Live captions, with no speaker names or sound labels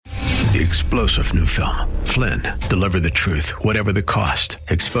the explosive new film, Flynn, Deliver the Truth, Whatever the Cost,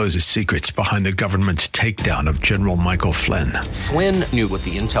 exposes secrets behind the government's takedown of General Michael Flynn. Flynn knew what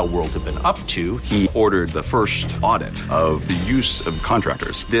the intel world had been up to. He ordered the first audit of the use of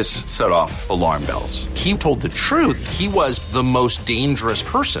contractors. This set off alarm bells. He told the truth. He was the most dangerous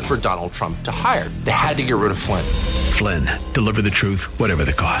person for Donald Trump to hire. They had to get rid of Flynn. Flynn, Deliver the Truth, Whatever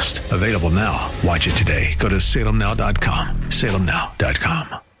the Cost. Available now. Watch it today. Go to salemnow.com.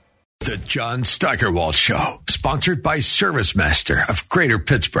 salemnow.com. The John Steigerwald Show, sponsored by ServiceMaster of Greater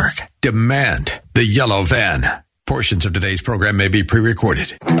Pittsburgh. Demand the yellow van. Portions of today's program may be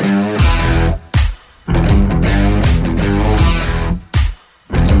pre-recorded.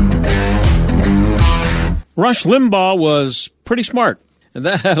 Rush Limbaugh was pretty smart, and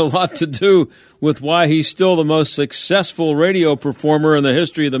that had a lot to do with why he's still the most successful radio performer in the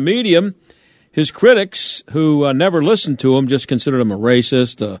history of the medium. His critics, who never listened to him, just considered him a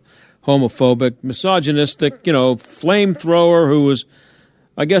racist, a homophobic, misogynistic, flamethrower who was,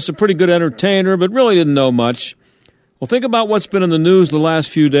 I guess, a pretty good entertainer, but really didn't know much. Well, think about what's been in the news the last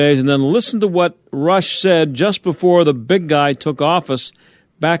few days, and then listen to what Rush said just before the big guy took office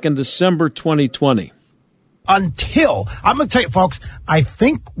back in December 2020. I'm going to tell you, folks, I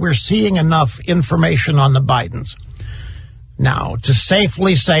think we're seeing enough information on the Bidens now to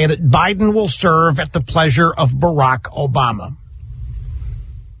safely say that Biden will serve at the pleasure of Barack Obama.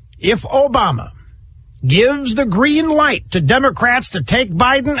 If Obama gives the green light to Democrats to take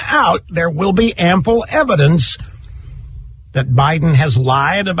Biden out, there will be ample evidence that Biden has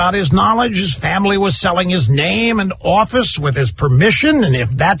lied about his knowledge. His family was selling his name and office with his permission. And if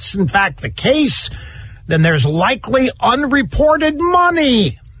that's in fact the case, then there's likely unreported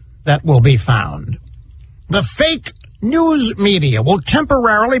money that will be found. The fake news media will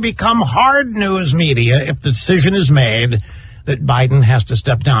temporarily become hard news media if the decision is made that Biden has to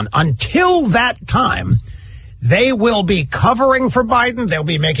step down. Until that time, they will be covering for Biden. They'll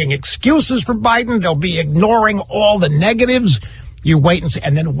be making excuses for Biden. They'll be ignoring all the negatives. You wait and see,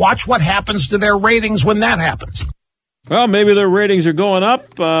 and then watch what happens to their ratings when that happens. Well, maybe their ratings are going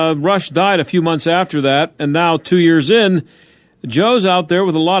up. Rush died a few months after that, and now 2 years in, Joe's out there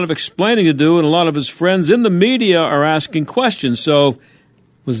with a lot of explaining to do, and a lot of his friends in the media are asking questions. So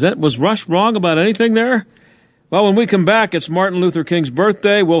was Rush wrong about anything there? Well, when we come back, it's Martin Luther King's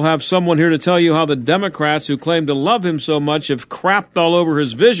birthday. We'll have someone here to tell you how the Democrats who claim to love him so much have crapped all over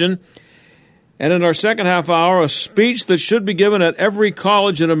his vision. And in our second half hour, a speech that should be given at every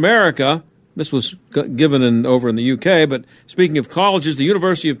college in America. This was given over in the UK, but speaking of colleges, the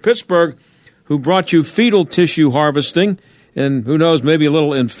University of Pittsburgh, who brought you fetal tissue harvesting, and who knows, maybe a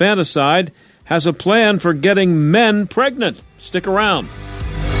little infanticide, has a plan for getting men pregnant. Stick around.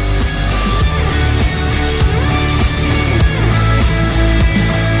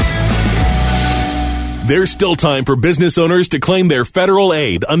 There's still time for business owners to claim their federal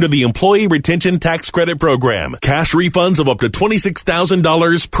aid under the Employee Retention Tax Credit Program. Cash refunds of up to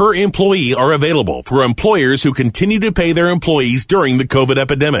 $26,000 per employee are available for employers who continue to pay their employees during the COVID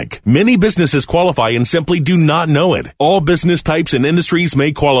epidemic. Many businesses qualify and simply do not know it. All business types and industries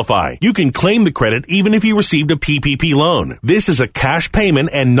may qualify. You can claim the credit even if you received a PPP loan. This is a cash payment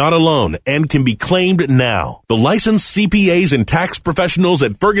and not a loan and can be claimed now. The licensed CPAs and tax professionals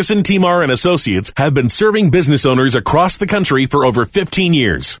at Ferguson, Timar & Associates have been serving business owners across the country for over 15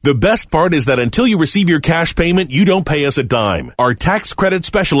 years. The best part is that until you receive your cash payment, you don't pay us a dime. Our tax credit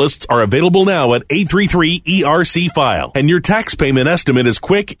specialists are available now at 833-ERC-FILE, and your tax payment estimate is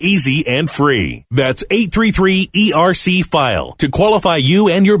quick, easy, and free. That's 833-ERC-FILE to qualify you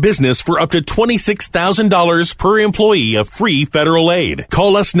and your business for up to $26,000 per employee of free federal aid.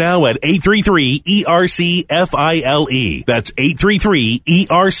 Call us now at 833-ERC-FILE. That's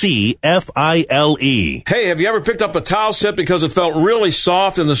 833-ERC-FILE. Hey, have you ever picked up a towel set because it felt really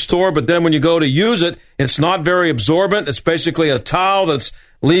soft in the store, but then when you go to use it, it's not very absorbent? It's basically a towel that's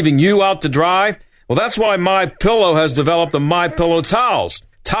leaving you out to dry? Well, that's why MyPillow has developed the MyPillow towels.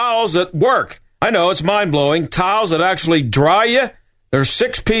 Towels that work. I know, it's mind-blowing. Towels that actually dry you. Their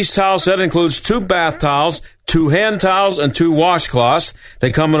 6-piece towel set includes 2 bath towels, 2 hand towels, and 2 washcloths.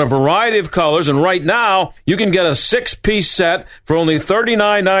 They come in a variety of colors, and right now, you can get a 6-piece set for only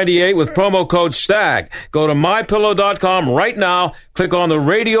 $39.98 with promo code STAG. Go to MyPillow.com right now. Click on the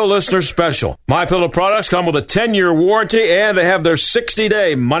radio listener special. MyPillow products come with a 10-year warranty, and they have their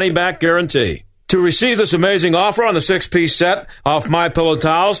 60-day money-back guarantee. To receive this amazing offer on the 6-piece set off MyPillow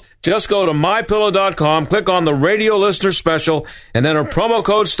towels, just go to MyPillow.com, click on the radio listener special, and enter promo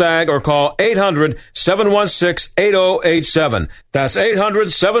code STAG or call 800-716-8087. That's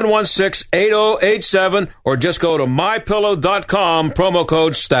 800-716-8087, or just go to MyPillow.com, promo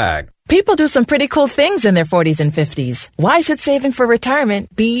code STAG. People do some pretty cool things in their 40s and 50s. Why should saving for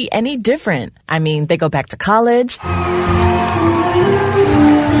retirement be any different? I mean, they go back to college,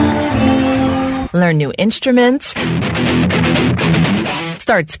 learn new instruments,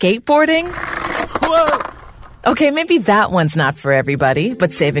 start skateboarding. Whoa! Okay, maybe that one's not for everybody,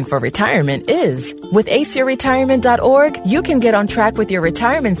 but saving for retirement is. With aceyourretirement.org, you can get on track with your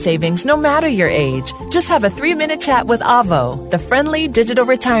retirement savings no matter your age. Just have a 3-minute chat with Avo, the friendly digital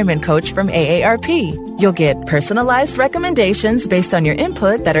retirement coach from AARP. You'll get personalized recommendations based on your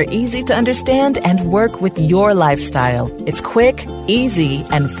input that are easy to understand and work with your lifestyle. It's quick, easy,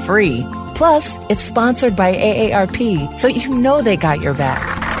 and free. Plus, it's sponsored by AARP, so you know they got your back.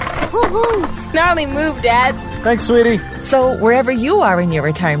 Woohoo! Gnarly move, Dad. Thanks, sweetie. So wherever you are in your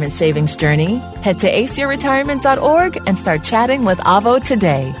retirement savings journey, head to aceyourretirement.org and start chatting with Avo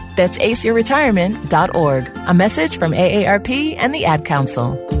today. That's aceyourretirement.org. A message from AARP and the Ad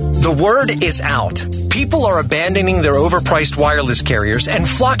Council. The word is out. People are abandoning their overpriced wireless carriers and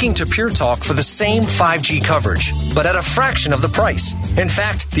flocking to Pure Talk for the same 5G coverage, but at a fraction of the price. In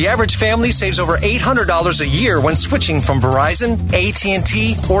fact, the average family saves over $800 a year when switching from Verizon,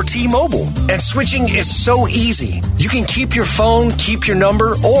 AT&T, or T-Mobile. And switching is so easy. You can keep your phone, keep your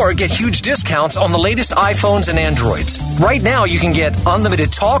number, or get huge discounts on the latest iPhones and Androids. Right now, you can get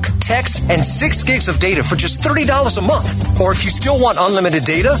unlimited talk, text, and 6 gigs of data for just $30 a month. Or if you still want unlimited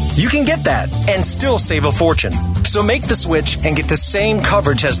data, you can get that and still save a fortune. So make the switch and get the same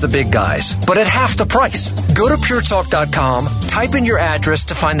coverage as the big guys, but at half the price. Go to puretalk.com, type in your address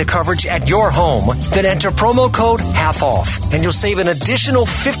to find the coverage at your home, then enter promo code HALF, and you'll save an additional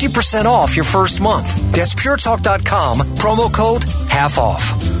 50% off your first month. That's puretalk.com, promo code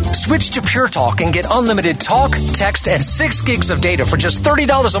HALF. Switch to Pure Talk and get unlimited talk, text, and 6 gigs of data for just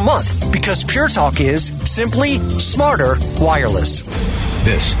 $30 a month, because Pure Talk is simply smarter wireless.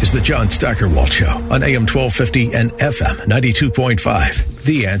 This is the John Steigerwald Show on AM 1250 and FM 92.5.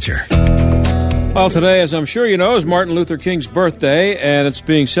 The Answer. Well, today, as I'm sure you know, is Martin Luther King's birthday, and it's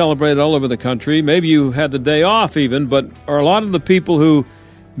being celebrated all over the country. Maybe you had the day off even, but are a lot of the people who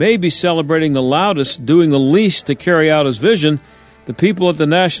may be celebrating the loudest doing the least to carry out his vision? The people at the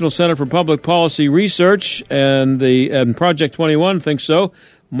National Center for Public Policy Research and Project 21 think so.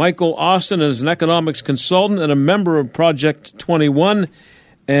 Michael Austin is an economics consultant and a member of Project 21,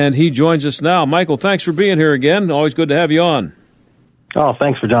 and he joins us now. Michael, thanks for being here again. Always good to have you on. Oh,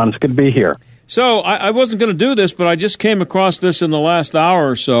 thanks for John. It's good to be here. So I wasn't going to do this, but I just came across this in the last hour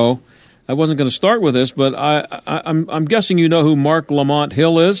or so. I wasn't going to start with this, but I'm guessing you know who Mark Lamont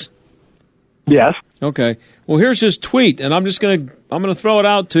Hill is? Yes. Okay. Well, here's his tweet, and I'm going to throw it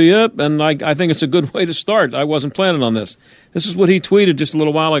out to you, and I think it's a good way to start. I wasn't planning on this. This is what he tweeted just a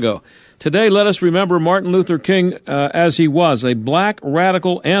little while ago. Today, let us remember Martin Luther King as he was, a black,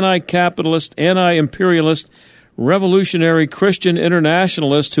 radical, anti-capitalist, anti-imperialist, revolutionary Christian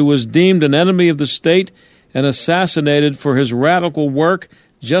internationalist who was deemed an enemy of the state and assassinated for his radical work.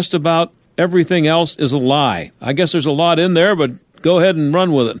 Just about everything else is a lie. I guess there's a lot in there, but go ahead and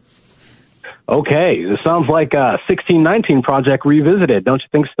run with it. Okay, this sounds like a 1619 Project revisited. Don't you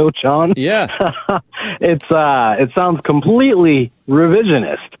think so, John? Yeah. It sounds completely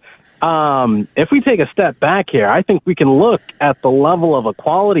revisionist. If we take a step back here, I think we can look at the level of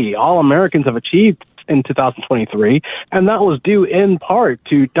equality all Americans have achieved in 2023, and that was due in part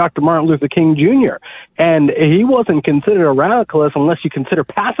to Dr. Martin Luther King Jr. And he wasn't considered a radicalist unless you consider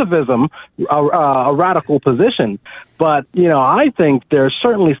pacifism a radical position. But, I think there's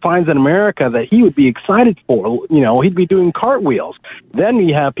certainly signs in America that he would be excited for. He'd be doing cartwheels. Then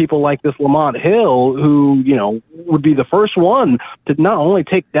you have people like this Lamont Hill who, would be the first one to not only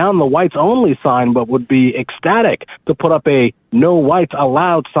take down the whites only sign, but would be ecstatic to put up a no whites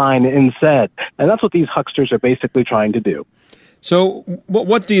allowed sign instead. And that's what these hucksters are basically trying to do. So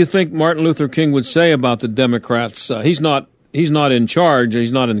what do you think Martin Luther King would say about the Democrats? He's not in charge.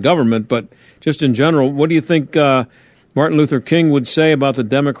 He's not in government. But just in general, what do you think Martin Luther King would say about the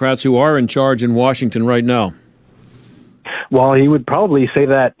Democrats who are in charge in Washington right now? Well, he would probably say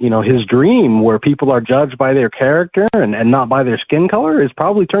that, his dream where people are judged by their character and not by their skin color is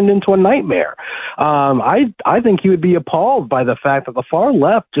probably turned into a nightmare. I think he would be appalled by the fact that the far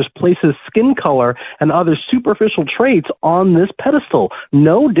left just places skin color and other superficial traits on this pedestal.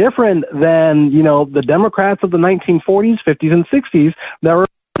 No different than, the Democrats of the 1940s, 50s, and 60s that were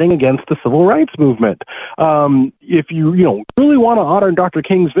against the civil rights movement. If you really want to honor Dr.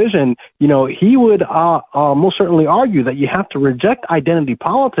 King's vision, he would most certainly argue that you have to reject identity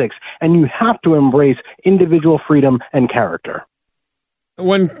politics and you have to embrace individual freedom and character.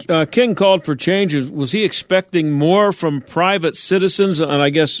 When King called for changes, was he expecting more from private citizens? And I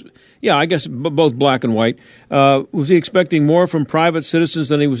guess both black and white. Was he expecting more from private citizens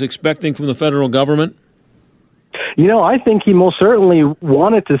than he was expecting from the federal government? I think he most certainly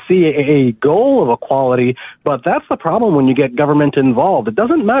wanted to see a goal of equality, but that's the problem when you get government involved. It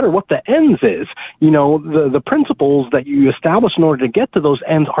doesn't matter what the ends is. The principles that you establish in order to get to those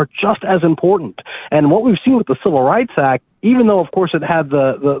ends are just as important. And what we've seen with the Civil Rights Act, even though, of course, it had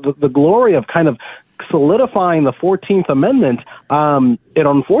the glory of kind of solidifying the 14th Amendment, it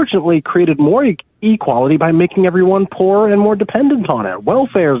unfortunately created more equality by making everyone poorer and more dependent on it.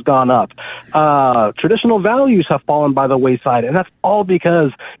 Welfare's gone up. Traditional values have fallen by the wayside, and that's all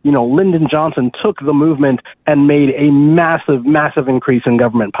because, Lyndon Johnson took the movement and made a massive, massive increase in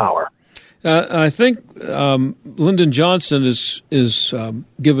government power. I think Lyndon Johnson is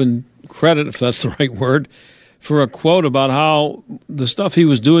given credit, if that's the right word, for a quote about how the stuff he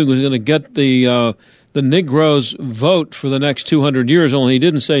was doing was going to get the Negroes' vote for the next 200 years. Only he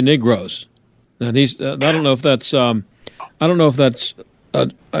didn't say Negroes. And he's I don't know if that's an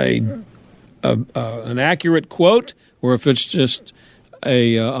accurate quote or if it's just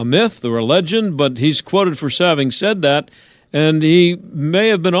a myth or a legend. But he's quoted for having said that, and he may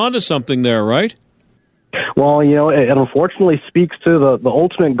have been onto something there, right? Well, it unfortunately speaks to the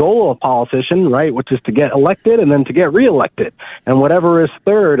ultimate goal of a politician, right, which is to get elected and then to get reelected. And whatever is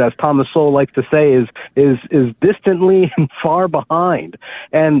third, as Thomas Sowell likes to say, is distantly and far behind.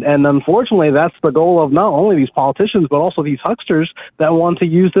 And unfortunately, that's the goal of not only these politicians, but also these hucksters that want to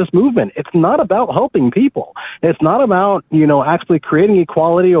use this movement. It's not about helping people. It's not about, actually creating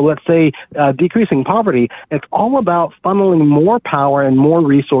equality or, let's say, decreasing poverty. It's all about funneling more power and more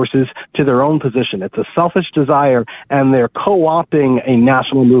resources to their own position. It's a selfish desire, and they're co-opting a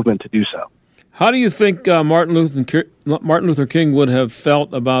national movement to do so. How do you think Martin Luther King would have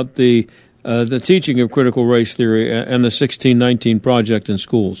felt about the teaching of critical race theory and the 1619 Project in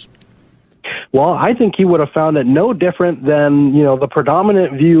schools? Well, I think he would have found it no different than, the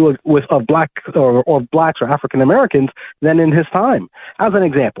predominant view of black or blacks or African Americans than in his time. As an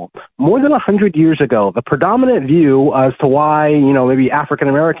example, more than 100 years ago, the predominant view as to why, maybe African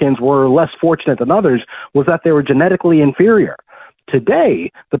Americans were less fortunate than others was that they were genetically inferior.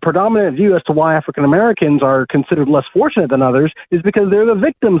 Today, the predominant view as to why African Americans are considered less fortunate than others is because they're the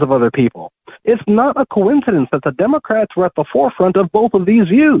victims of other people. It's not a coincidence that the Democrats were at the forefront of both of these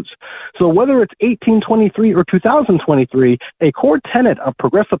views. So whether it's 1823 or 2023, a core tenet of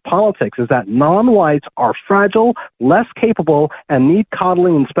progressive politics is that non-whites are fragile, less capable, and need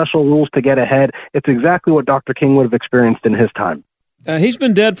coddling and special rules to get ahead. It's exactly what Dr. King would have experienced in his time. He's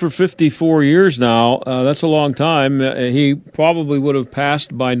been dead for 54 years now. That's a long time. He probably would have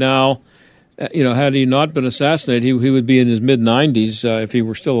passed by now. Had he not been assassinated, he would be in his mid-90s if he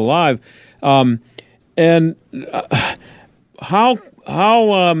were still alive. How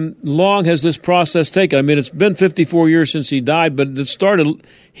long has this process taken? I mean, it's been 54 years since he died, but it started.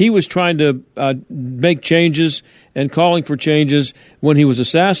 He was trying to make changes and calling for changes when he was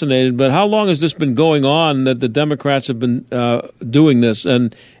assassinated. But how long has this been going on that the Democrats have been doing this,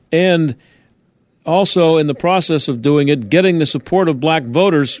 and also in the process of doing it, getting the support of black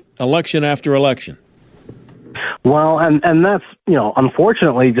voters election after election? Well, and that's,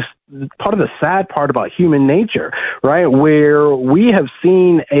 unfortunately just part of the sad part about human nature, right? Where we have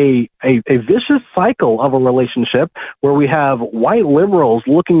seen a vicious cycle of a relationship where we have white liberals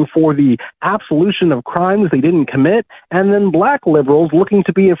looking for the absolution of crimes they didn't commit, and then black liberals looking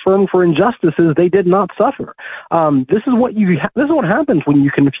to be affirmed for injustices they did not suffer. This is what happens when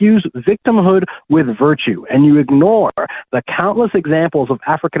you confuse victimhood with virtue, and you ignore the countless examples of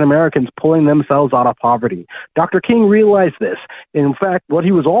African Americans pulling themselves out of poverty. Dr. King realized this. In fact, what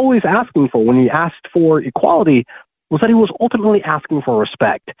he was always asking for when he asked for equality was that he was ultimately asking for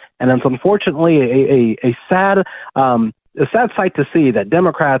respect. And it's unfortunately a sad sight to see that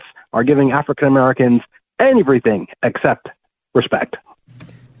Democrats are giving African Americans everything except respect.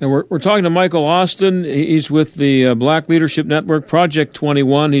 And we're talking to Michael Austin. He's with the Black Leadership Network, Project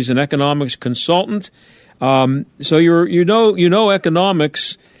 21. He's an economics consultant. So you know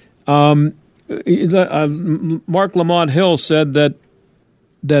economics. Mark Lamont Hill said that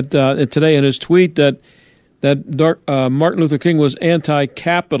today in his tweet that Martin Luther King was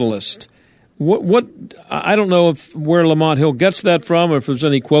anti-capitalist. What I don't know where Lamont Hill gets that from, or if there's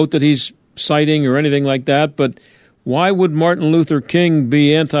any quote that he's citing or anything like that. But why would Martin Luther King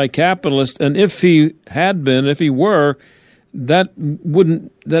be anti-capitalist? And if he had been, if he were, that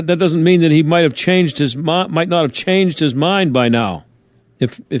doesn't mean that he might not have changed his mind by now.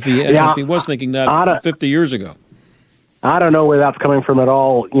 If he was thinking that 50 years ago. I don't know where that's coming from at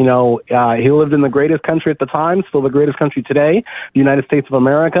all. He lived in the greatest country at the time, still the greatest country today, the United States of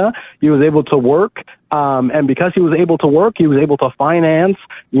America. He was able to work. And because he was able to work, he was able to finance,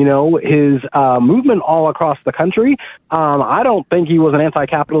 his movement all across the country. I don't think he was an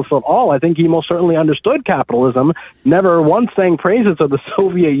anti-capitalist at all. I think he most certainly understood capitalism, never once sang praises of the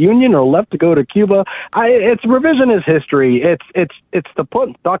Soviet Union or left to go to Cuba. It's revisionist history. It's to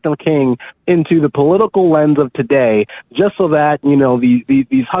put Dr. King into the political lens of today, just so that,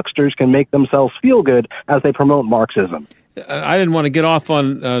 these hucksters can make themselves feel good as they promote Marxism. I didn't want to get off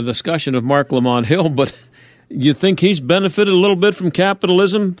on a discussion of Mark Lamont Hill, but you think he's benefited a little bit from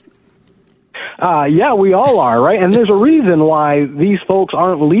capitalism? Yeah, we all are, right? And there's a reason why these folks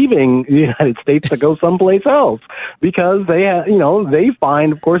aren't leaving the United States to go someplace else, because they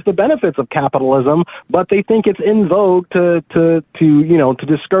find, of course, the benefits of capitalism, but they think it's in vogue to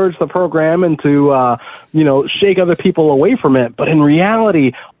discourage the program and to shake other people away from it. But in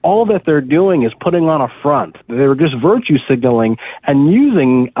reality, all that they're doing is putting on a front. They're just virtue signaling and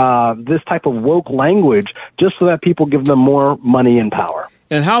using this type of woke language just so that people give them more money and power.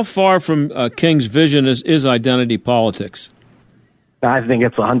 And how far from King's vision is identity politics? I think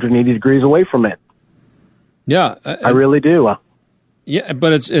it's 180 degrees away from it. Yeah, I really do. Yeah,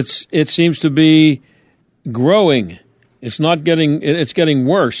 but it seems to be growing. It's getting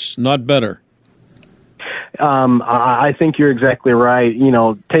worse, not better. I think you're exactly right.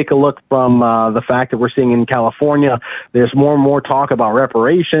 Take a look from the fact that we're seeing in California, there's more and more talk about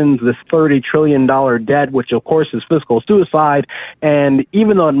reparations, this $30 trillion debt, which of course is fiscal suicide. And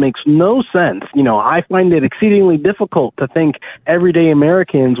even though it makes no sense, I find it exceedingly difficult to think everyday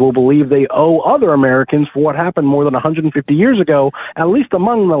Americans will believe they owe other Americans for what happened more than 150 years ago, at least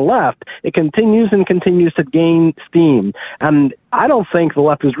among the left. It continues to gain steam. And I don't think the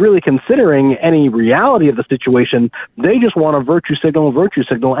left is really considering any reality of the situation. They just want a virtue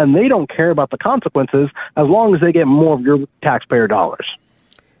signal, and they don't care about the consequences as long as they get more of your taxpayer dollars.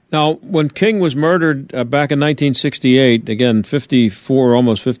 Now, when King was murdered back in 1968, again, 54,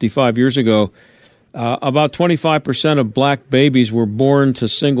 almost 55 years ago, about 25% of black babies were born to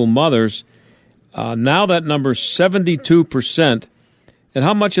single mothers. Now that number is 72%. And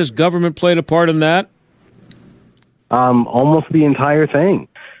how much has government played a part in that? Almost the entire thing.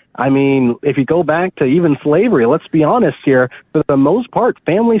 I mean, if you go back to even slavery, let's be honest here, for the most part,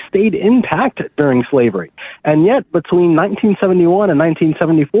 families stayed intact during slavery. And yet, between 1971 and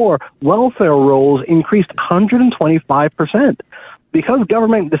 1974, welfare rolls increased 125%. Because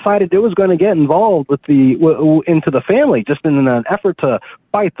government decided it was going to get involved with into the family, just in an effort to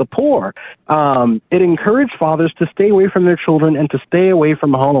fight the poor, it encouraged fathers to stay away from their children and to stay away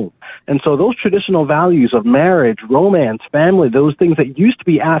from home. And so those traditional values of marriage, romance, family, those things that used to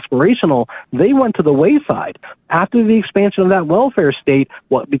be aspirational, they went to the wayside. After the expansion of that welfare state,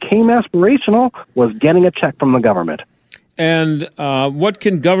 what became aspirational was getting a check from the government. And what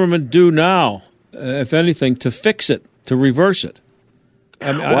can government do now, if anything, to fix it, to reverse it?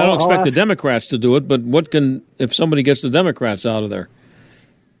 I don't expect the Democrats to do it, but if somebody gets the Democrats out of there?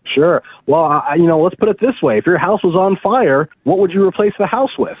 Sure. Well, let's put it this way. If your house was on fire, what would you replace the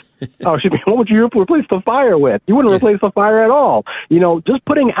house with? What would you replace the fire with? You wouldn't replace the fire at all. Just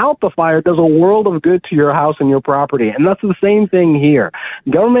putting out the fire does a world of good to your house and your property. And that's the same thing here.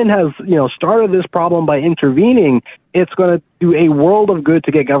 Government has, started this problem by intervening. It's going to do a world of good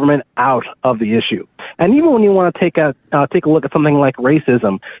to get government out of the issue. And even when you want to take a look at something like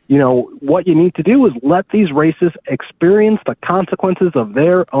racism, what you need to do is let these racists experience the consequences of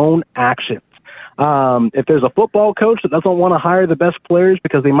their own actions. If there's a football coach that doesn't want to hire the best players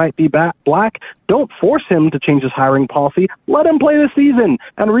because they might be black, don't force him to change his hiring policy. Let him play the season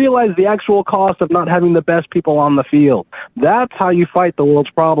and realize the actual cost of not having the best people on the field. That's how you fight the world's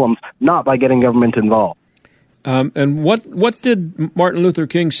problems, not by getting government involved. And what did Martin Luther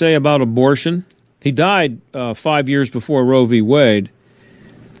King say about abortion? He died 5 years before Roe v. Wade.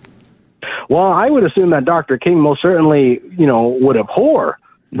 Well, I would assume that Dr. King most certainly, would abhor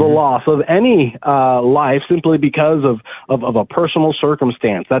the loss of any life simply because of a personal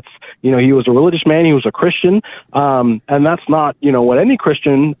circumstance. That's, he was a religious man, he was a Christian, and that's not, what any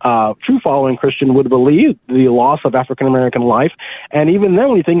Christian, true following Christian would believe, the loss of African-American life. And even then,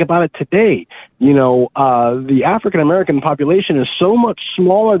 when you think about it today, the African-American population is so much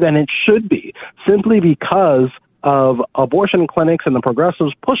smaller than it should be, simply because of abortion clinics and the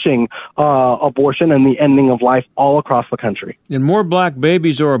progressives pushing abortion and the ending of life all across the country. And more black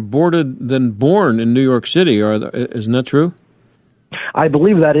babies are aborted than born in New York City. Isn't that true? I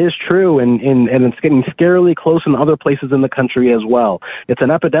believe that is true, and it's getting scarily close in other places in the country as well. It's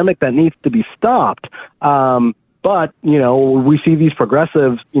an epidemic that needs to be stopped. But, we see these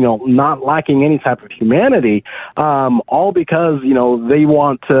progressives, not lacking any type of humanity, all because, they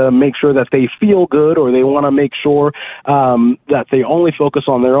want to make sure that they feel good, or they want to make sure that they only focus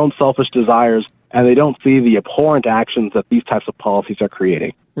on their own selfish desires, and they don't see the abhorrent actions that these types of policies are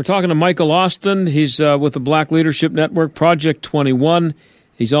creating. We're talking to Michael Austin. He's with the Black Leadership Network, Project 21.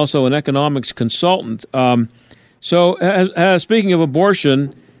 He's also an economics consultant. So, speaking of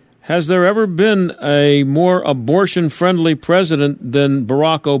abortion, has there ever been a more abortion-friendly president than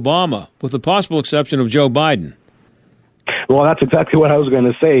Barack Obama, with the possible exception of Joe Biden? Well, that's exactly what I was going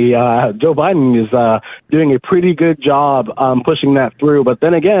to say. Joe Biden is doing a pretty good job pushing that through. But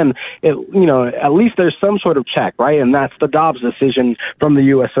then again, at least there's some sort of check, right? And that's the Dobbs decision from the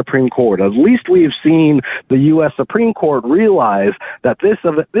U.S. Supreme Court. At least we've seen the U.S. Supreme Court realize that this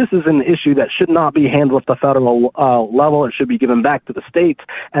is an issue that should not be handled at the federal level. It should be given back to the states.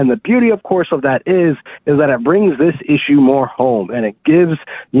 And the beauty, of course, of that is that it brings this issue more home. And it gives,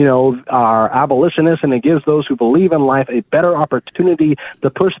 our abolitionists, and it gives those who believe in life a better opportunity to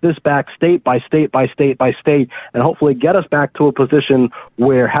push this back state by state by state by state, and hopefully get us back to a position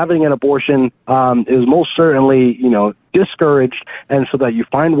where having an abortion is most certainly, discouraged, and so that you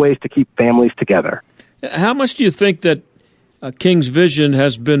find ways to keep families together. How much do you think that King's vision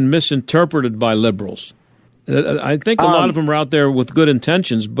has been misinterpreted by liberals? I think a lot of them are out there with good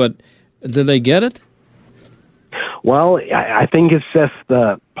intentions, but do they get it? Well, I think it's just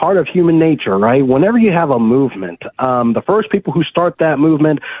the part of human nature, right? Whenever you have a movement, the first people who start that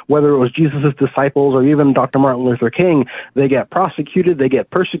movement, whether it was Jesus' disciples or even Dr. Martin Luther King, they get prosecuted, they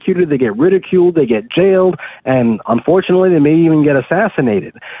get persecuted, they get ridiculed, they get jailed, and unfortunately they may even get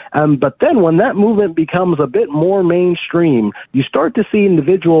assassinated. But then when that movement becomes a bit more mainstream, you start to see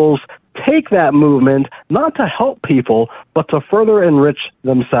individuals take that movement not to help people, but to further enrich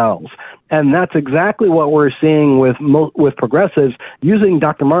themselves. And that's exactly what we're seeing with progressives using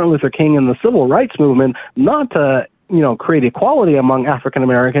Dr. Martin Luther King and the civil rights movement, not to create equality among African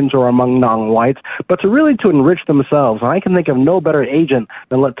Americans or among non-whites, but to enrich themselves. And I can think of no better agent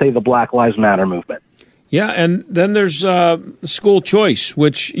than, let's say, the Black Lives Matter movement. Yeah, and then there's school choice,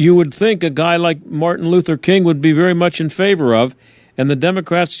 which you would think a guy like Martin Luther King would be very much in favor of, and the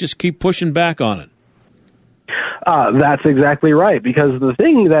Democrats just keep pushing back on it. That's exactly right, because the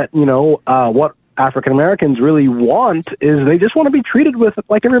thing that, what African Americans really want is they just want to be treated with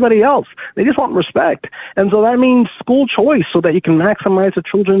like everybody else. They just want respect. And so that means school choice so that you can maximize the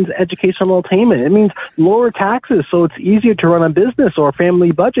children's educational attainment. It means lower taxes so it's easier to run a business or a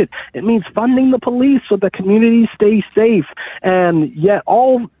family budget. It means funding the police so that communities stay safe. And yet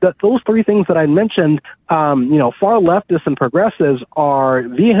those three things that I mentioned, far leftists and progressives are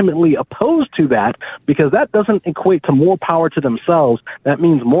vehemently opposed to that, because that doesn't equate to more power to themselves. That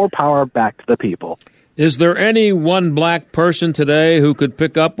means more power back to the people. Is there any one black person today who could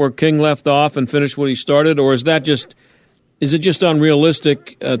pick up where King left off and finish what he started, or is it just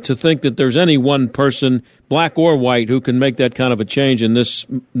unrealistic to think that there's any one person, black or white, who can make that kind of a change in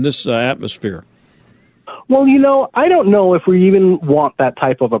this atmosphere? Well, I don't know if we even want that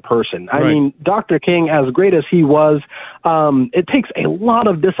type of a person. I mean, Dr. King, as great as he was, it takes a lot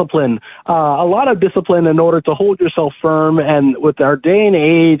of discipline in order to hold yourself firm. And with our day and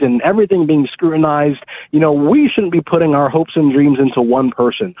age and everything being scrutinized, we shouldn't be putting our hopes and dreams into one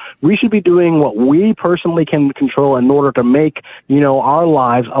person. We should be doing what we personally can control in order to make, our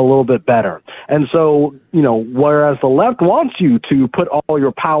lives a little bit better. And so, whereas the left wants you to put all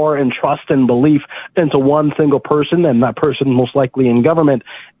your power and trust and belief into one single person, and that person most likely in government,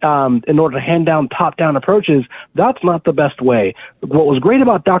 in order to hand down top-down approaches, that's not the best way. What was great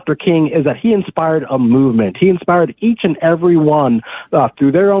about Dr. King is that he inspired a movement. He inspired each and every one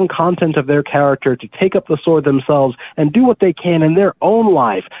through their own content of their character to take up the sword themselves and do what they can in their own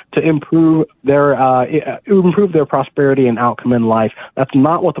life to improve their prosperity and outcome in life. That's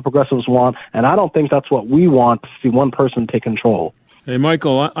not what the progressives want, and I don't think that's what we want, to see one person take control. Hey,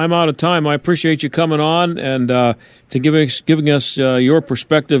 Michael, I'm out of time. I appreciate you coming on and to giving us your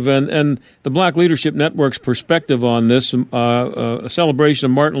perspective and the Black Leadership Network's perspective on this, a celebration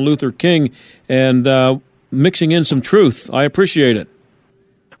of Martin Luther King and mixing in some truth. I appreciate it.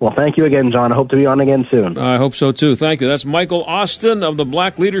 Well, thank you again, John. I hope to be on again soon. I hope so, too. Thank you. That's Michael Austin of the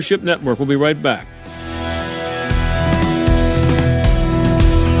Black Leadership Network. We'll be right back.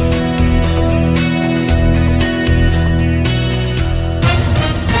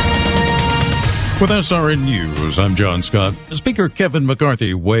 With SRN News, I'm John Scott. Speaker Kevin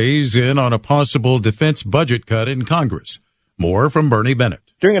McCarthy weighs in on a possible defense budget cut in Congress. More from Bernie Bennett.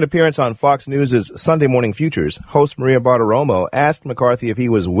 During an appearance on Fox News' Sunday Morning Futures, host Maria Bartiromo asked McCarthy if he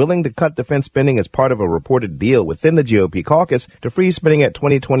was willing to cut defense spending as part of a reported deal within the GOP caucus to freeze spending at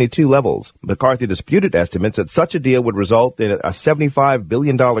 2022 levels. McCarthy disputed estimates that such a deal would result in a $75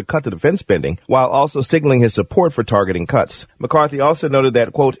 billion cut to defense spending, while also signaling his support for targeting cuts. McCarthy also noted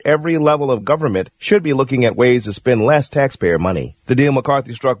that, quote, every level of government should be looking at ways to spend less taxpayer money. The deal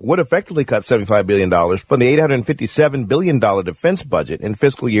McCarthy struck would effectively cut $75 billion from the $857 billion defense budget in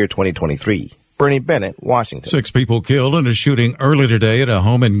fiscal year 2023. Bernie Bennett, Washington. 6 people killed in a shooting early today at a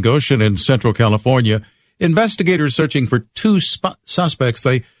home in Goshen in Central California. Investigators searching for 2 suspects.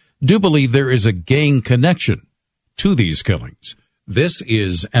 They do believe there is a gang connection to these killings. This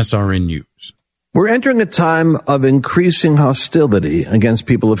is SRN News. We're entering a time of increasing hostility against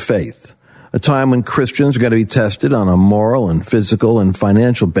people of faith. A time when Christians are going to be tested on a moral and physical and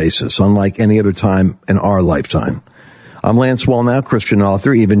financial basis, unlike any other time in our lifetime. I'm Lance Wallnau, Christian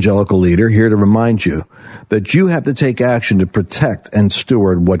author, evangelical leader, here to remind you that you have to take action to protect and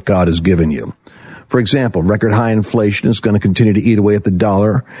steward what God has given you. For example, record high inflation is going to continue to eat away at the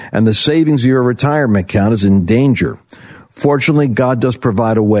dollar, and the savings of your retirement account is in danger. Fortunately, God does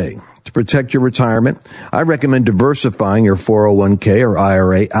provide a way. To protect your retirement, I recommend diversifying your 401k or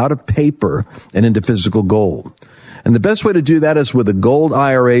IRA out of paper and into physical gold. And the best way to do that is with a gold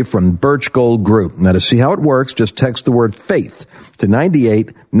IRA from Birch Gold Group. Now, to see how it works, just text the word faith to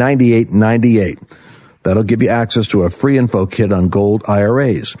 989898. That'll give you access to a free info kit on gold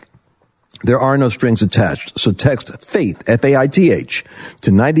IRAs. There are no strings attached, so text FAITH, F-A-I-T-H,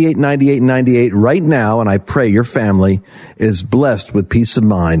 to 989898 right now, and I pray your family is blessed with peace of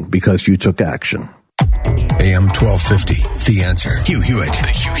mind because you took action. AM 1250, The Answer. Hugh Hewitt, The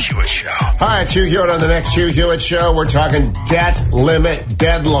Hugh Hewitt Show. Hi, it's Hugh Hewitt on the next Hugh Hewitt Show. We're talking debt limit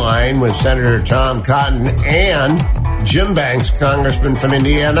deadline with Senator Tom Cotton and Jim Banks, Congressman from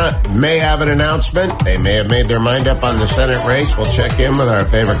Indiana, may have an announcement. They may have made their mind up on the Senate race. We'll check in with our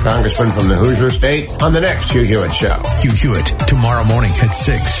favorite congressman from the Hoosier State on the next Hugh Hewitt Show. Hugh Hewitt, tomorrow morning at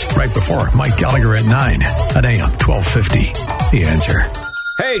 6, right before Mike Gallagher at 9 at AM 1250, The Answer.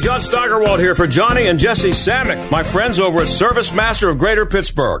 Hey, John Steigerwald here for Johnny and Jesse Samick, my friends over at Service Master of Greater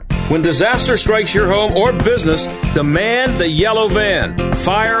Pittsburgh. When disaster strikes your home or business, demand the yellow van.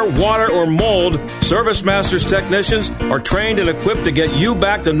 Fire, water, or mold, Service Master's technicians are trained and equipped to get you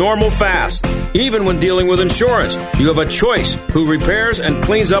back to normal fast. Even when dealing with insurance, you have a choice who repairs and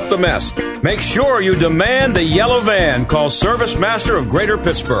cleans up the mess. Make sure you demand the yellow van. Call Service Master of Greater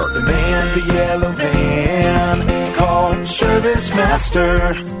Pittsburgh. Demand the yellow van. Call Service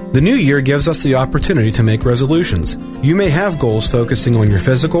Master. The new year gives us the opportunity to make resolutions. You may have goals focusing on your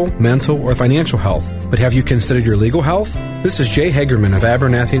physical, mental, or financial health, but have you considered your legal health? This is Jay Hagerman of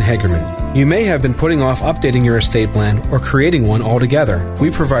Abernathy & Hagerman. You may have been putting off updating your estate plan or creating one altogether.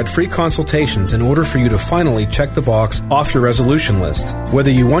 We provide free consultations in order for you to finally check the box off your resolution list.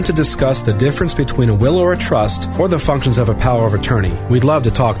 Whether you want to discuss the difference between a will or a trust or the functions of a power of attorney, we'd love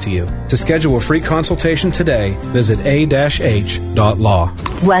to talk to you. To schedule a free consultation today, visit a-h.law.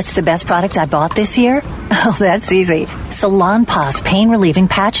 What's the best product I bought this year? Oh, that's easy. Salonpas pain-relieving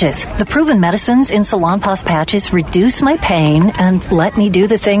patches. The proven medicines in Salonpas patches reduce my pain and let me do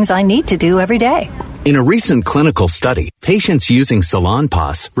the things I need to do every day. In a recent clinical study, patients using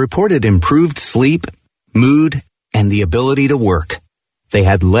Salonpas reported improved sleep, mood, and the ability to work. They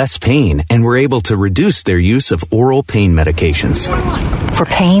had less pain and were able to reduce their use of oral pain medications. For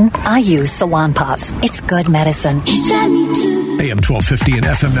pain, I use Salonpas. It's good medicine. AM 1250 and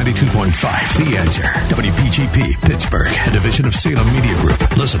FM 92.5, The Answer. WPGP, Pittsburgh, a division of Salem Media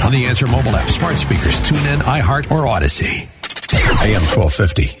Group. Listen on The Answer mobile app, smart speakers, TuneIn, iHeart, or Odyssey. AM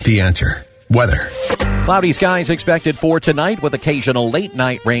 1250, The Answer. Weather. Cloudy skies expected for tonight with occasional late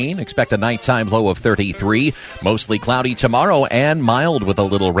night rain. Expect a nighttime low of 33. Mostly cloudy tomorrow and mild with a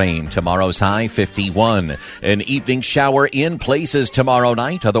little rain. Tomorrow's high 51. An evening shower in places tomorrow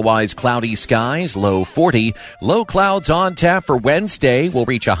night. Otherwise cloudy skies, low 40. Low clouds on tap for Wednesday. Will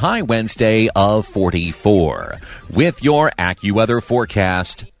reach a high Wednesday of 44. With your AccuWeather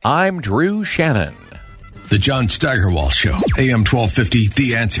forecast, I'm Drew Shannon. The John Steigerwald Show. AM 1250,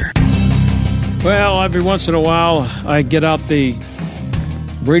 The Answer. Well, every once in a while, I get out the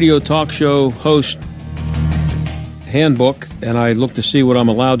radio talk show host handbook, and I look to see what I'm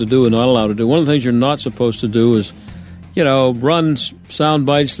allowed to do and not allowed to do. One of the things you're not supposed to do is, run sound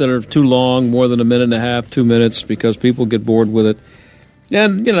bites that are too long, more than a minute and a half, 2 minutes, because people get bored with it.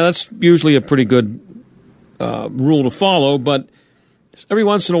 And, that's usually a pretty good rule to follow, but every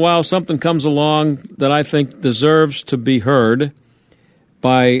once in a while, something comes along that I think deserves to be heard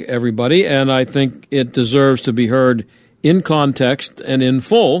by everybody, and I think it deserves to be heard in context and in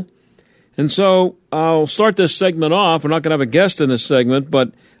full. And so I'll start this segment off. We're not going to have a guest in this segment,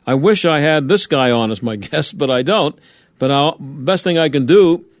 but I wish I had this guy on as my guest, but I don't. But best thing I can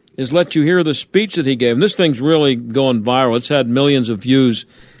do is let you hear the speech that he gave. And this thing's really going viral. It's had millions of views.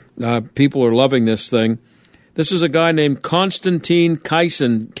 People are loving this thing. This is a guy named Konstantin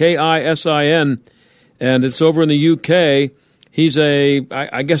Kaisin, K-I-S-I-N, and it's over in the UK. He's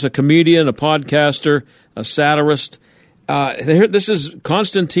I guess a comedian, a podcaster, a satirist. This is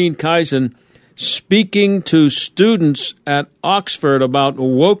Konstantin Kaisin speaking to students at Oxford about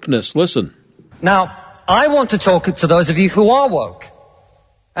wokeness. Listen. Now, I want to talk to those of you who are woke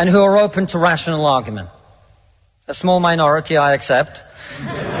and who are open to rational argument. A small minority, I accept.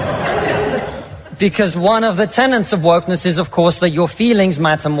 Because one of the tenets of wokeness is, of course, that your feelings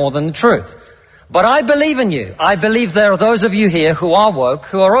matter more than the truth. But I believe in you. I believe there are those of you here who are woke,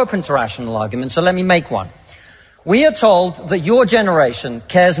 who are open to rational argument. So let me make one. We are told that your generation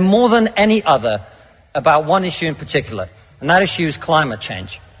cares more than any other about one issue in particular, and that issue is climate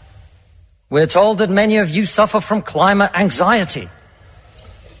change. We're told that many of you suffer from climate anxiety.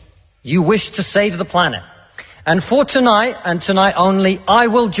 You wish to save the planet. And for tonight, and tonight only, I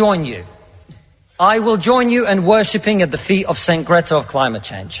will join you. I will join you in worshipping at the feet of St. Greta of climate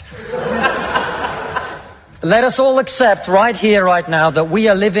change. Let us all accept right here, right now, that we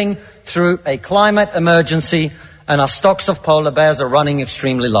are living through a climate emergency and our stocks of polar bears are running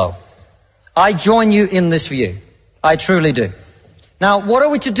extremely low. I join you in this view. I truly do. Now, what are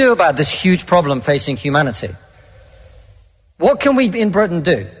we to do about this huge problem facing humanity? What can we in Britain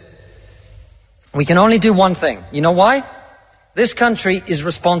do? We can only do one thing. You know why? This country is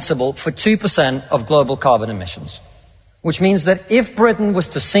responsible for 2% of global carbon emissions, which means that if Britain was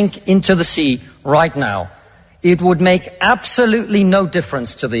to sink into the sea right now, it would make absolutely no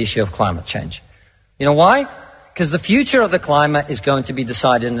difference to the issue of climate change. You know why? Because the future of the climate is going to be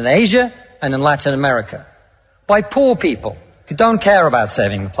decided in Asia and in Latin America by poor people who don't care about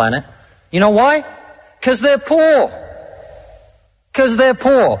saving the planet. You know why? Because they're poor. Because they're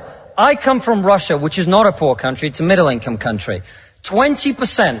poor. I come from Russia, which is not a poor country, it's a middle-income country.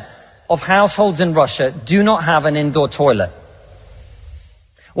 20% of households in Russia do not have an indoor toilet.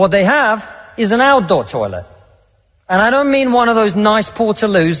 What they have is an outdoor toilet. And I don't mean one of those nice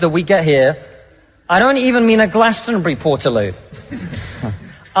portaloos that we get here. I don't even mean a Glastonbury portaloo.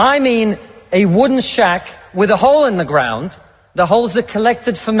 I mean a wooden shack with a hole in the ground that holds a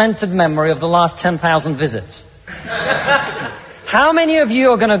collected fermented memory of the last 10,000 visits. How many of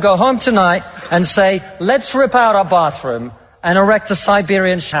you are going to go home tonight and say, let's rip out our bathroom and erect a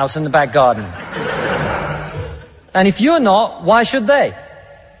Siberian house in the back garden? And if you're not, why should they?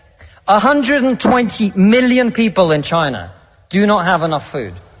 120 million people in China do not have enough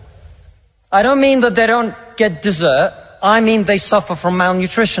food. I don't mean that they don't get dessert. I mean they suffer from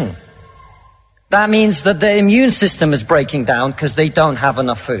malnutrition. That means that their immune system is breaking down because they don't have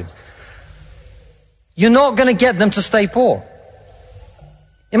enough food. You're not going to get them to stay poor.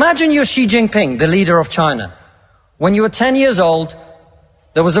 Imagine you're Xi Jinping, the leader of China. When you were 10 years old,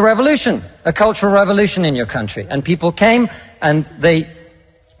 there was a revolution, a cultural revolution in your country. And people came and they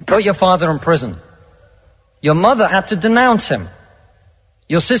put your father in prison. Your mother had to denounce him.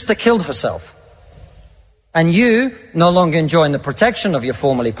 Your sister killed herself. And you, no longer enjoying the protection of your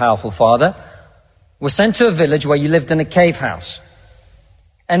formerly powerful father, were sent to a village where you lived in a cave house.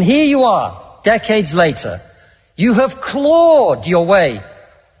 And here you are, decades later. You have clawed your way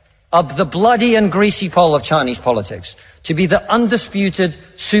up the bloody and greasy pole of Chinese politics to be the undisputed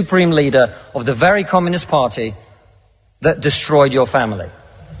supreme leader of the very Communist Party that destroyed your family.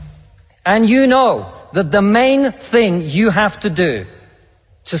 And you know that the main thing you have to do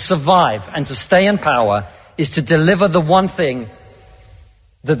to survive and to stay in power is to deliver the one thing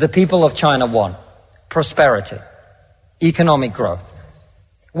that the people of China want: prosperity, economic growth.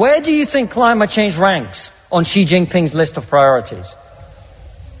 Where do you think climate change ranks on Xi Jinping's list of priorities?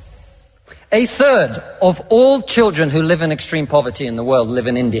 1/3 of all children who live in extreme poverty in the world live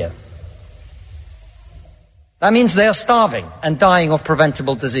in India. That means they are starving and dying of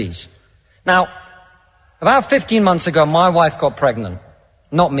preventable disease. Now, about 15 months ago, my wife got pregnant.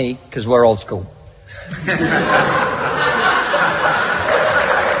 Not me, because we're old school.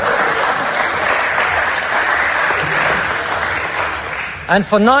 And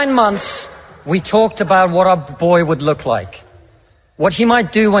for 9 months, we talked about what our boy would look like, what he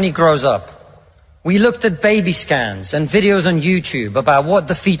might do when he grows up. We looked at baby scans and videos on YouTube about what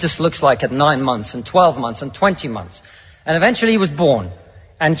the fetus looks like at 9 months and 12 months and 20 months. And eventually he was born.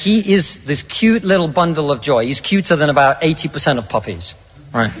 And he is this cute little bundle of joy. He's cuter than about 80% of puppies.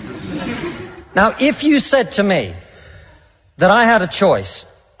 Right. Now, if you said to me, that I had a choice.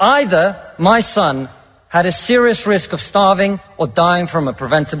 Either my son had a serious risk of starving or dying from a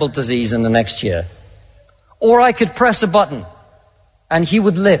preventable disease in the next year. Or I could press a button and he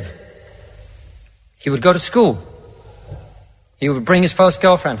would live. He would go to school. He would bring his first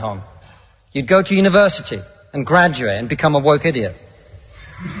girlfriend home. He'd go to university and graduate and become a woke idiot.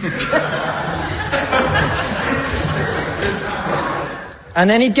 And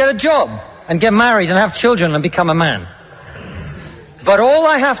then he'd get a job and get married and have children and become a man. But all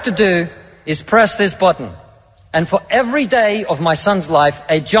I have to do is press this button. And for every day of my son's life,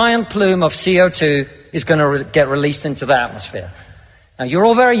 a giant plume of CO2 is going to get released into the atmosphere. Now, you're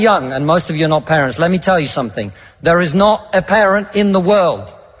all very young, and most of you are not parents. Let me tell you something. There is not a parent in the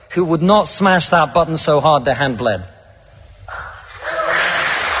world who would not smash that button so hard their hand bled.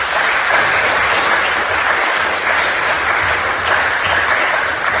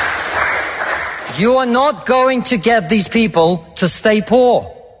 You are not going to get these people to stay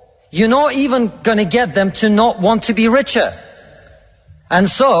poor. You're not even going to get them to not want to be richer. And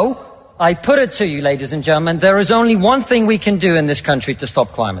so, I put it to you, ladies and gentlemen, there is only one thing we can do in this country to stop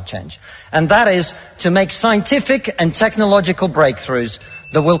climate change. And that is to make scientific and technological breakthroughs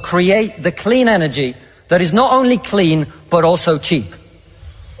that will create the clean energy that is not only clean, but also cheap.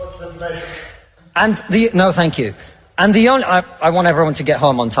 What's the measure? And no, thank you. And I want everyone to get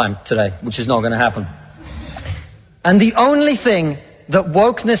home on time today, which is not going to happen. And the only thing that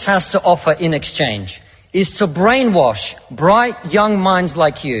wokeness has to offer in exchange is to brainwash bright young minds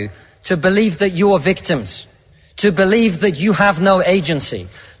like you to believe that you are victims, to believe that you have no agency,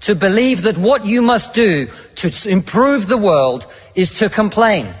 to believe that what you must do to improve the world is to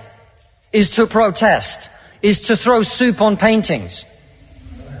complain, is to protest, is to throw soup on paintings.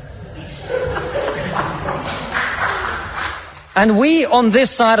 And we on this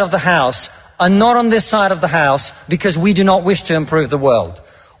side of the House are not on this side of the House because we do not wish to improve the world.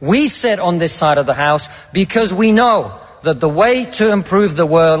 We sit on this side of the House because we know that the way to improve the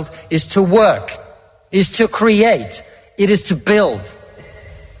world is to work, is to create, it is to build.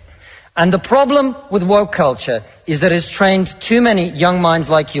 And the problem with woke culture is that it's trained too many young minds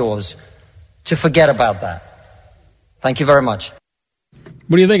like yours to forget about that. Thank you very much.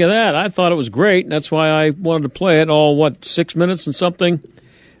 What do you think of that? I thought it was great. That's why I wanted to play it all, 6 minutes and something?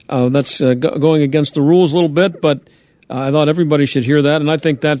 That's going against the rules a little bit, but I thought everybody should hear that, and I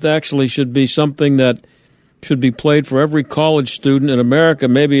think that actually should be something that should be played for every college student in America,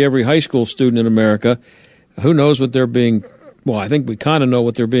 maybe every high school student in America. Who knows what they're being, I think we kind of know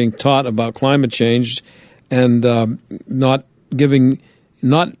what they're being taught about climate change, and they're not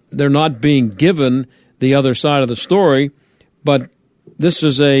being given the other side of the story, but this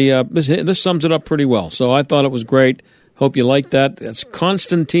is this sums it up pretty well. So I thought it was great. Hope you like that. That's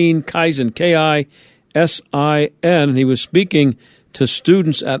Konstantin Kaisin, Kisin. He was speaking to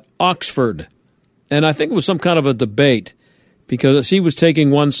students at Oxford. And I think it was some kind of a debate because he was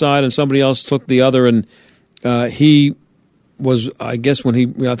taking one side and somebody else took the other. And he was, I guess, when he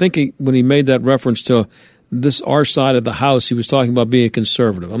made that reference to our side of the house, he was talking about being a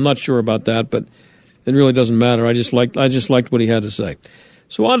conservative. I'm not sure about that, but it really doesn't matter. I just liked what he had to say.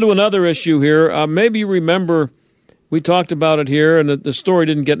 So on to another issue here. Maybe you remember we talked about it here, and the story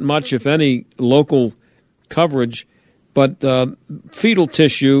didn't get much, if any, local coverage. But fetal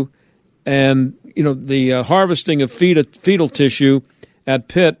tissue and the harvesting of fetal tissue at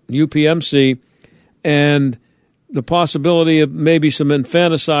Pitt, UPMC, and the possibility of maybe some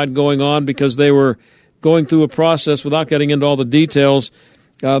infanticide going on because they were going through a process without getting into all the details.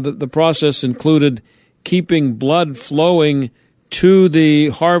 The process included keeping blood flowing to the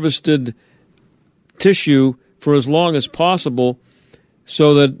harvested tissue for as long as possible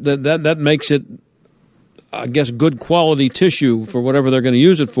so that makes it, I guess, good quality tissue for whatever they're going to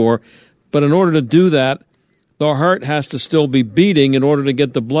use it for. But in order to do that, the heart has to still be beating in order to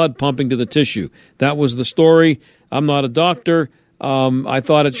get the blood pumping to the tissue. That was the story. I'm not a doctor. I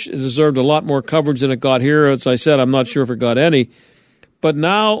thought it deserved a lot more coverage than it got here. As I said, I'm not sure if it got any. But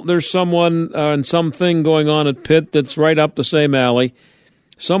now there's someone and something going on at Pitt that's right up the same alley.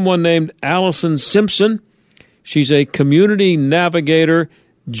 Someone named Allison Simpson. She's a community navigator,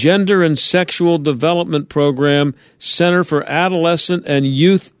 Gender and Sexual Development Program, Center for Adolescent and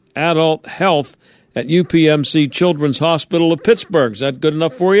Youth Adult Health at UPMC Children's Hospital of Pittsburgh. Is that good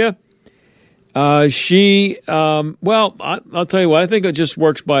enough for you? I'll tell you what, I think it just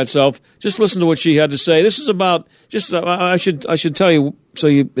works by itself. Just listen to what she had to say. This is about, I should tell you so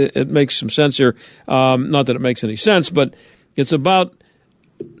it makes some sense here. Not that it makes any sense, but it's about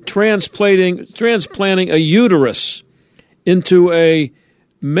transplanting a uterus into a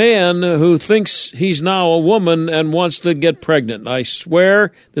man who thinks he's now a woman and wants to get pregnant. I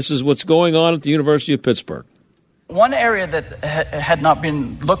swear this is what's going on at the University of Pittsburgh. One area that had not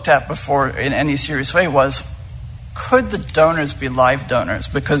been looked at before in any serious way was, could the donors be live donors?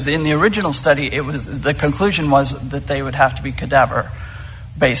 Because in the original study, the conclusion was that they would have to be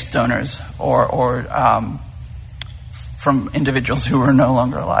cadaver-based donors or from individuals who were no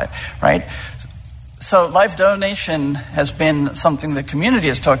longer alive, right? So live donation has been something the community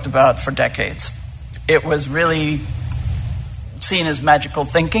has talked about for decades. It was really seen as magical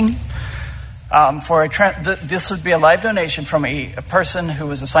thinking. This would be a live donation from a person who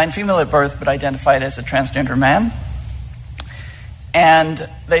was assigned female at birth but identified as a transgender man. And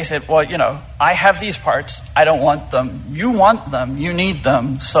they said, well, I have these parts. I don't want them. You want them. You need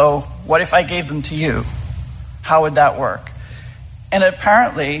them. So what if I gave them to you? How would that work? And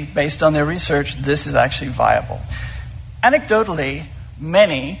apparently, based on their research, this is actually viable. Anecdotally,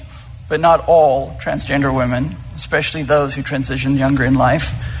 many, but not all, transgender women, especially those who transition younger in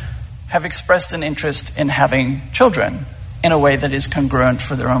life, have expressed an interest in having children in a way that is congruent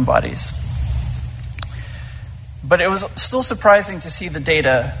for their own bodies. But it was still surprising to see the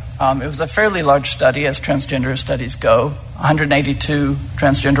data. It was a fairly large study, as transgender studies go, 182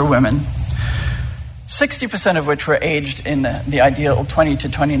 transgender women, 60% of which were aged in the ideal 20 to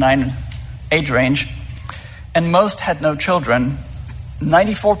 29 age range, and most had no children.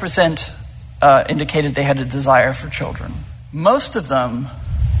 94% indicated they had a desire for children. Most of them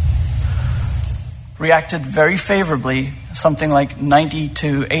reacted very favorably, something like 90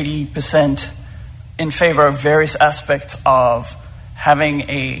 to 80% in favor of various aspects of having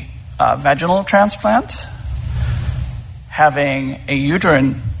a vaginal transplant, having a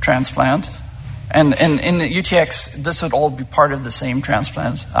uterine transplant, and in the UTX, this would all be part of the same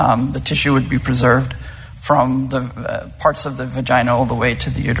transplant. The tissue would be preserved from the parts of the vagina all the way to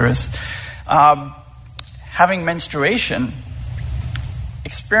the uterus. Having menstruation,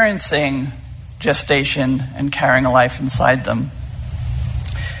 experiencing gestation and carrying a life inside them.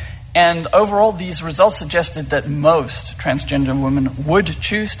 And overall, these results suggested that most transgender women would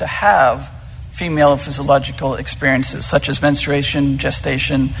choose to have female physiological experiences, such as menstruation,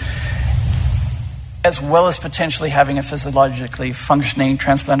 gestation, as well as potentially having a physiologically functioning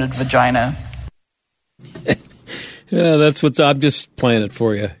transplanted vagina. Yeah, that's what I'm just playing it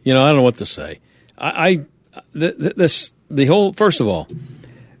for you. I don't know what to say. First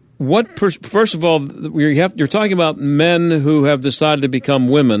of all, you're talking about men who have decided to become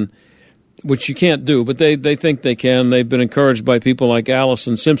women, which you can't do, but they think they can. They've been encouraged by people like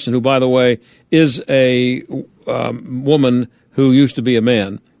Allison Simpson, who, by the way, is a woman who used to be a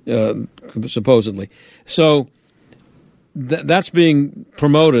man, supposedly. So that's being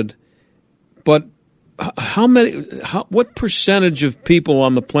promoted. But what percentage of people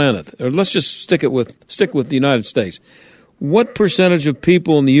on the planet, or let's just stick with the United States, what percentage of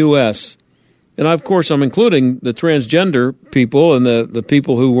people in the U.S., and of course I'm including the transgender people and the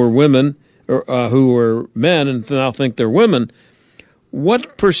people who were women or who were men and now think they're women,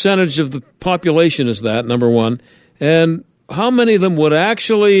 what percentage of the population is that, number one? And how many of them would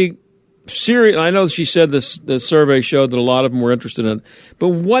actually I know she said the survey showed that a lot of them were interested in it,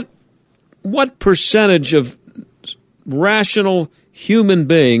 but what percentage of rational human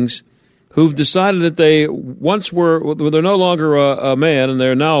beings who've decided that they once they're no longer a man and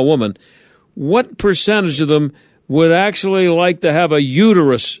they're now a woman, what percentage of them would actually like to have a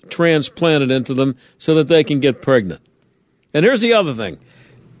uterus transplanted into them so that they can get pregnant? And here's the other thing.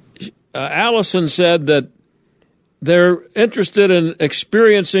 Allison said that they're interested in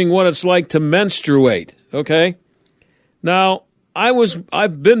experiencing what it's like to menstruate, okay? Now,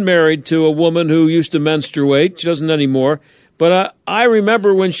 I've been married to a woman who used to menstruate. She doesn't anymore. But I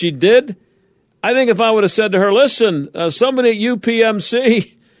remember when she did, I think if I would have said to her, listen, somebody at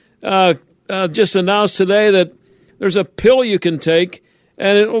UPMC just announced today that there's a pill you can take,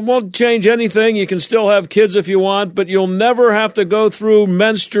 and it won't change anything. You can still have kids if you want, but you'll never have to go through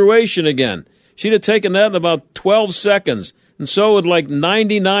menstruation again. She'd have taken that in about 12 seconds, and so would like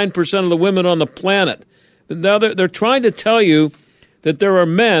 99% of the women on the planet. But now they're trying to tell you that there are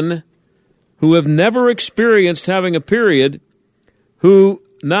men who have never experienced having a period who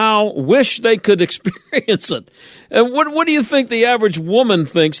now wish they could experience it. And what do you think the average woman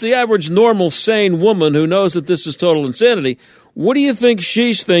thinks, the average normal, sane woman who knows that this is total insanity? What do you think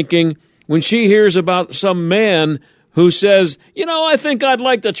she's thinking when she hears about some man who says, I think I'd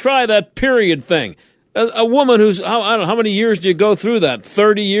like to try that period thing? A woman who's, I don't know, how many years do you go through that?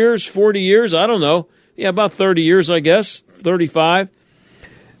 30 years, 40 years? I don't know. Yeah, about 30 years, I guess, 35.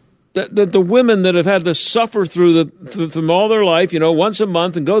 that the women that have had to suffer from all their life, once a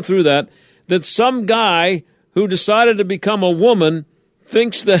month and go through that some guy who decided to become a woman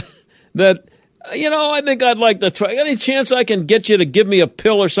thinks that I think I'd like to try. Any chance I can get you to give me a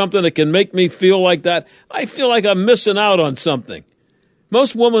pill or something that can make me feel like that? I feel like I'm missing out on something.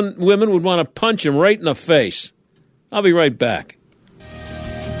 Most women would want to punch him right in the face. I'll be right back.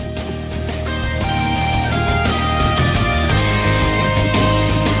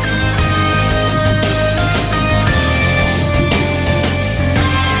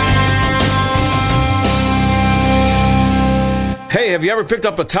 Hey, have you ever picked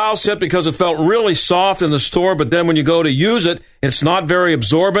up a towel set because it felt really soft in the store, but then when you go to use it, it's not very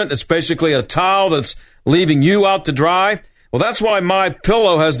absorbent? It's basically a towel that's leaving you out to dry. Well, that's why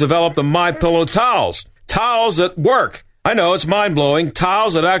MyPillow has developed the MyPillow towels. Towels that work. I know, it's mind-blowing.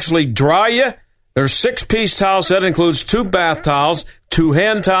 Towels that actually dry you. Their 6-piece towel set includes 2 bath towels, 2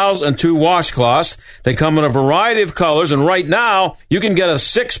 hand towels, and 2 washcloths. They come in a variety of colors, and right now, you can get a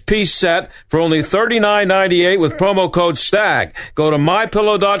 6-piece set for only $39.98 with promo code STAG. Go to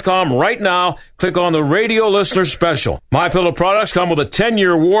MyPillow.com right now. Click on the radio listener special. MyPillow products come with a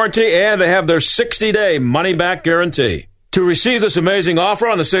 10-year warranty, and they have their 60-day money-back guarantee. To receive this amazing offer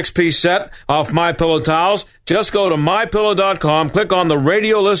on the 6-piece set off MyPillow towels, just go to MyPillow.com, click on the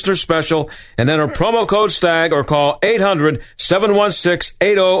radio listener special, and enter promo code STAG or call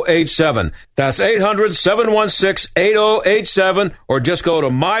 800-716-8087. That's 800-716-8087, or just go to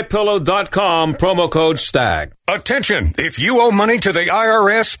MyPillow.com, promo code STAG. Attention! If you owe money to the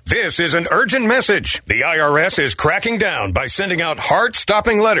IRS, this is an urgent message. The IRS is cracking down by sending out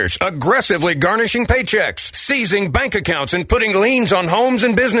heart-stopping letters, aggressively garnishing paychecks, seizing bank accounts, and putting liens on homes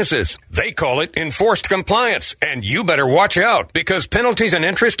and businesses. They call it enforced compliance, and you better watch out because penalties and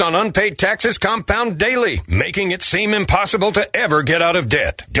interest on unpaid taxes compound daily, making it seem impossible to ever get out of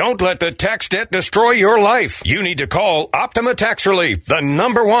debt. Don't let the tax debt destroy your life. You need to call Optima Tax Relief, the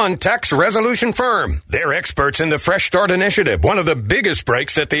 #1 tax resolution firm. They're experts in the Fresh Start Initiative, one of the biggest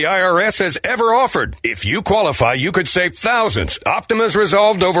breaks that the IRS has ever offered. If you qualify, you could save thousands. Optima's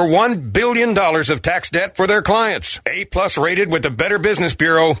resolved over $1 billion of tax debt for their clients. A+ rated with the Better Business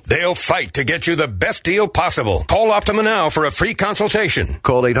Bureau, they'll fight to get you the best deal possible. Call Optima now for a free consultation.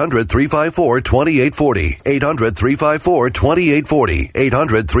 Call 800-354-2840. 800-354-2840.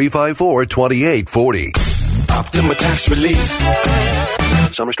 800-354-2840. Optima Tax Relief.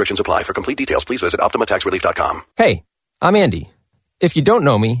 Some restrictions apply. For complete details, please visit OptimaTaxRelief.com. Hey, I'm Andy. If you don't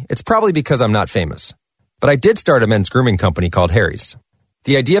know me, it's probably because I'm not famous. But I did start a men's grooming company called Harry's.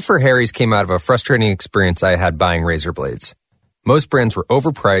 The idea for Harry's came out of a frustrating experience I had buying razor blades. Most brands were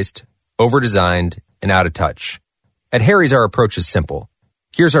overpriced, overdesigned, and out of touch. At Harry's, our approach is simple.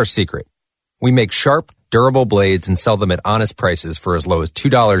 Here's our secret. We make sharp, durable blades and sell them at honest prices for as low as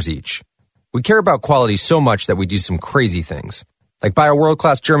 $2 each. We care about quality so much that we do some crazy things, like buy a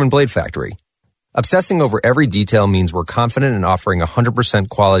world-class German blade factory. Obsessing over every detail means we're confident in offering a 100%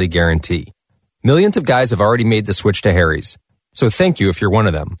 quality guarantee. Millions of guys have already made the switch to Harry's, so thank you if you're one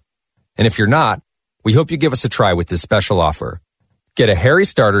of them. And if you're not, we hope you give us a try with this special offer. Get a Harry's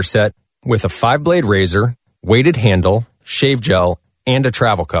starter set with a 5-blade razor, weighted handle, shave gel, and a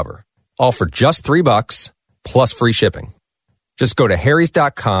travel cover, all for just $3 plus free shipping. Just go to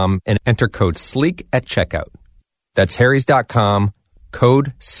harrys.com and enter code SLEEK at checkout. That's harrys.com,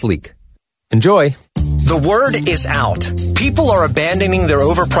 code SLEEK. Enjoy. The word is out. People are abandoning their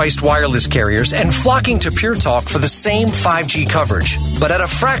overpriced wireless carriers and flocking to Pure Talk for the same 5G coverage, but at a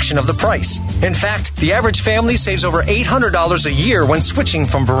fraction of the price. In fact, the average family saves over $800 a year when switching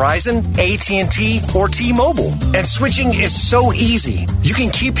from Verizon, AT&T, or T-Mobile. And switching is so easy. You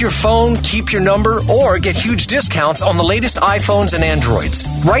can keep your phone, keep your number, or get huge discounts on the latest iPhones and Androids.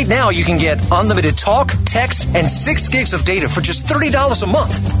 Right now, you can get unlimited talk, text, and 6 gigs of data for just $30 a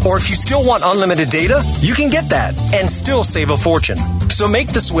month. Or if you still want unlimited data, you can get that and still save a fortune. So make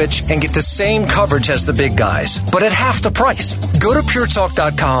the switch and get the same coverage as the big guys, but at half the price. Go to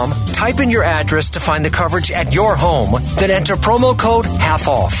puretalk.com, type in your address to find the coverage at your home, then enter promo code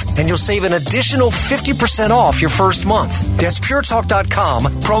HALF-OFF, and you'll save an additional 50% off your first month. That's puretalk.com,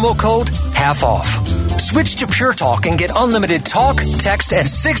 promo code HALF-OFF. Switch to Pure Talk and get unlimited talk, text, and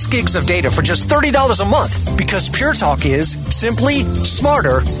 6 gigs of data for just $30 a month, because Pure Talk is simply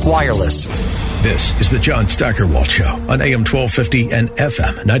smarter wireless. This is the John Steigerwald Show on AM 1250 and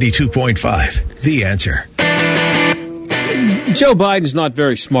FM 92.5. The Answer. Joe Biden's not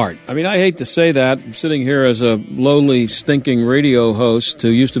very smart. I mean, I hate to say that. I'm sitting here as a lowly, stinking radio host who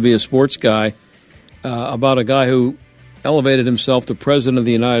used to be a sports guy about a guy who elevated himself to president of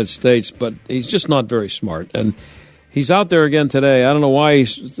the United States, but he's just not very smart. And he's out there again today. I don't know why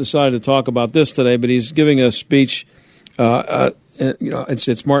he's decided to talk about this today, but he's giving a speech.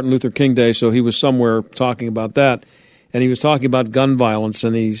 It's Martin Luther King Day, so he was somewhere talking about that. And he was talking about gun violence,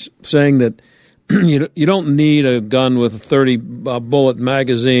 and he's saying that you don't need a gun with a 30-bullet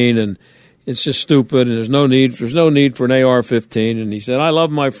magazine, and it's just stupid, and there's no need for an AR-15. And he said, I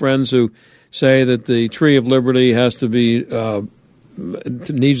love my friends who say that the tree of liberty has to be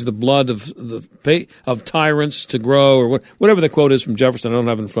needs the blood of tyrants to grow, or whatever the quote is from Jefferson. I don't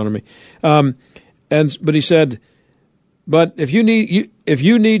have it in front of me. But he said, but if you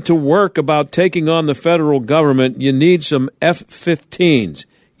need to work about taking on the federal government, you need some F-15s.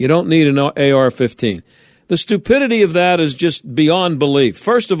 You don't need an AR-15. The stupidity of that is just beyond belief.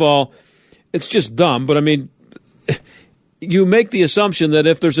 First of all, it's just dumb, but I mean, you make the assumption that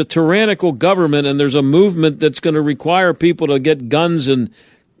if there's a tyrannical government and there's a movement that's going to require people to get guns and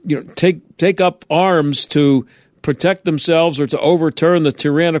take up arms to protect themselves or to overturn the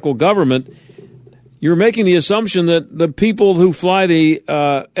tyrannical government, you're making the assumption that the people who fly the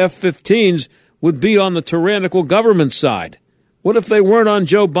F-15s would be on the tyrannical government side. What if they weren't on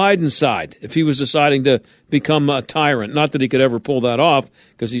Joe Biden's side, if he was deciding to become a tyrant? Not that he could ever pull that off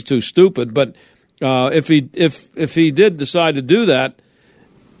because he's too stupid, but if he did decide to do that,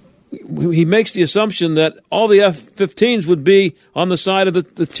 he makes the assumption that all the F-15s would be on the side of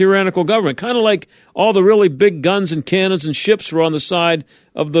the tyrannical government, kind of like all the really big guns and cannons and ships were on the side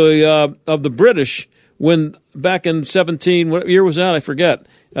of the British when back in 17, what year was that? I forget.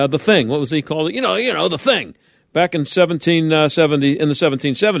 The Thing. What was he called? The Thing. Back in 1770, in the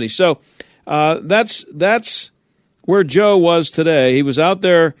 1770s. So that's where Joe was today. He was out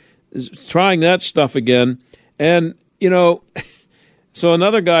there trying that stuff again, and so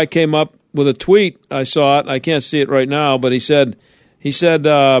another guy came up with a tweet. I saw it. I can't see it right now, but he said, this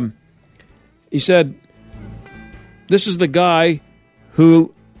is the guy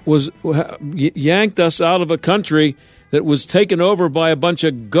who yanked us out of a country that was taken over by a bunch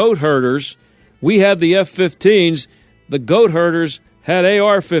of goat herders. We had the F-15s. The goat herders had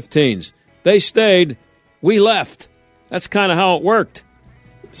AR-15s. They stayed. We left. That's kind of how it worked.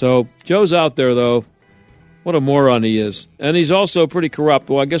 So Joe's out there, though. What a moron he is. And he's also pretty corrupt.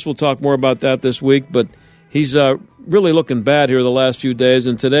 Well, I guess we'll talk more about that this week, but he's really looking bad here the last few days,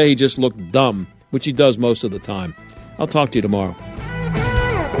 and today he just looked dumb, which he does most of the time. I'll talk to you tomorrow.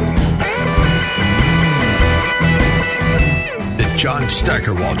 John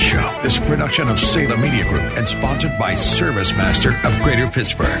Steigerwald Show is a production of Salem Media Group and sponsored by Service Master of Greater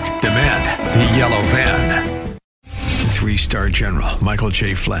Pittsburgh. Demand the yellow van. 3-star General Michael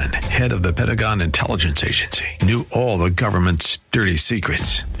J. Flynn, head of the Pentagon Intelligence Agency, knew all the government's dirty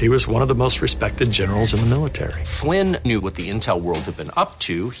secrets. He was one of the most respected generals in the military. Flynn knew what the intel world had been up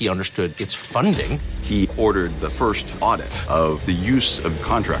to. He understood its funding. He ordered the first audit of the use of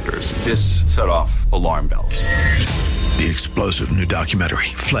contractors. This set off alarm bells. The explosive new documentary,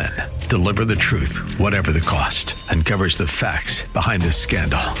 Flynn, Deliver the Truth, Whatever the Cost, uncovers the facts behind this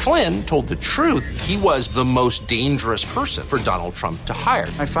scandal. Flynn told the truth. He was the most dangerous person for Donald Trump to hire.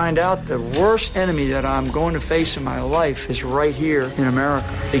 I find out the worst enemy that I'm going to face in my life is right here in America.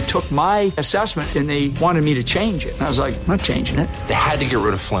 They took my assessment and they wanted me to change it. And I was like, I'm not changing it. They had to get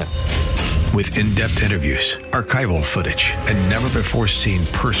rid of Flynn. With in-depth interviews, archival footage, and never-before-seen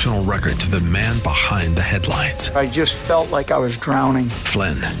personal records of the man behind the headlines. I just felt like I was drowning.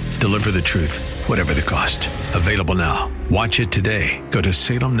 Flynn, Deliver the Truth, Whatever the Cost. Available now. Watch it today. Go to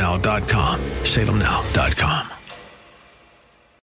salemnow.com. salemnow.com.